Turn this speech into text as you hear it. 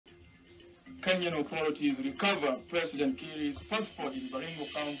Kenyan authorities recovered President Kiir's passport in Baringo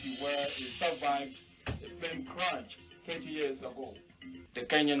County, where he survived a plane crash 30 years ago. The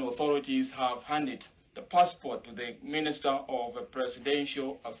Kenyan authorities have handed the passport to the Minister of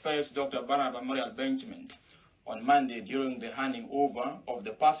Presidential Affairs, Dr. Barnard Memorial Benjamin. On Monday, during the handing over of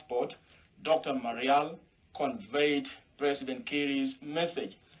the passport, Dr. Marial conveyed President Kiir's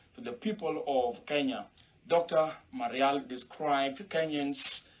message to the people of Kenya. Dr. Marial described Kenyan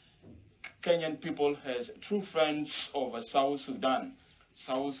people as true friends of South Sudan.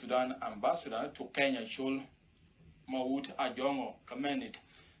 South Sudan ambassador to Kenya, Shul Maut Ajongo, commended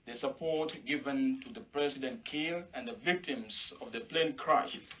the support given to the President Kiir and the victims of the plane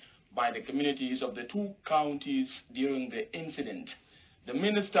crash by the communities of the two counties during the incident. The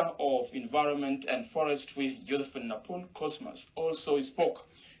Minister of Environment and Forestry, Josephine Napun Cosmas, also spoke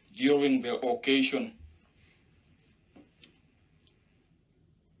during the occasion.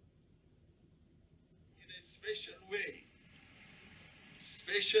 Special way,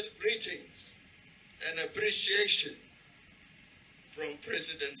 special greetings and appreciation from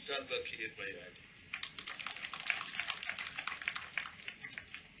President Salva Kiir Mayardit.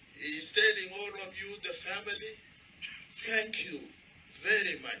 He is telling all of you, the family, thank you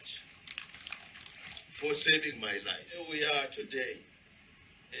very much for saving my life. Here we are today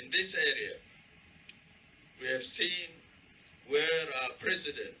in this area. We have seen where our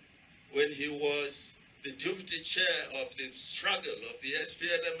president, when he was the deputy chair of the struggle of the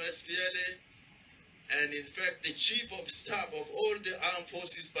SPLA, and in fact the chief of staff of all the armed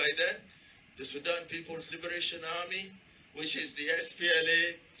forces by then, the Sudan People's Liberation Army, which is the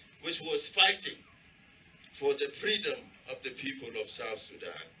SPLA, which was fighting for the freedom of the people of South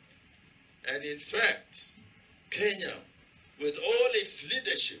Sudan. And in fact, Kenya, with all its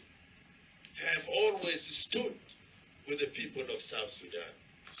leadership, have always stood with the people of South Sudan.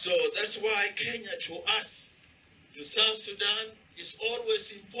 So that's why Kenya to us, to South Sudan, is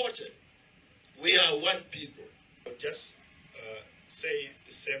always important. We are one people. I'll just say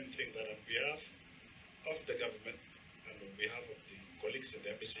the same thing that on behalf of the government and on behalf of the colleagues in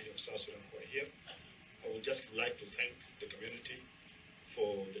the embassy of South Sudan who are here, I would just like to thank the community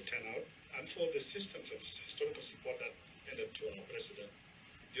for the turnout and for the systems and historical support that ended to our president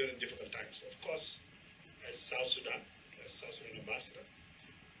during difficult times. Of course, as South Sudan ambassador,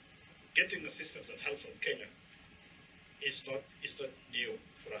 getting assistance and help from Kenya is not new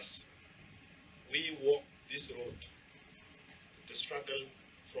for us. We walk this road, the struggle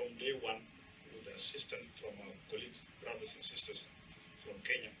from day one with the assistance from our colleagues, brothers and sisters from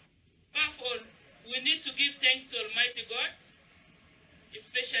Kenya. Above all, we need to give thanks to Almighty God,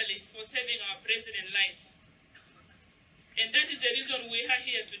 especially for saving our president's life. And that is the reason we are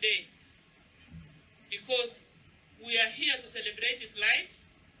here today, because we are here to celebrate his life.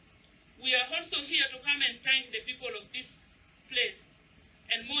 We are also here to come and thank the people of this place,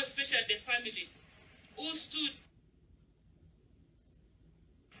 and more especially the family who stood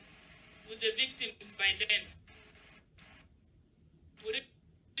with the victims by then. We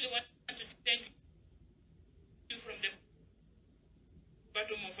really want to thank you from the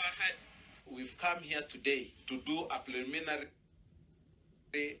bottom of our hearts. We've come here today to do a preliminary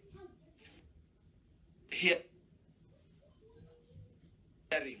hearing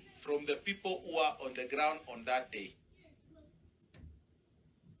from the people who are on the ground on that day.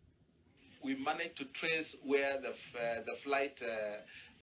 We managed to trace where the flight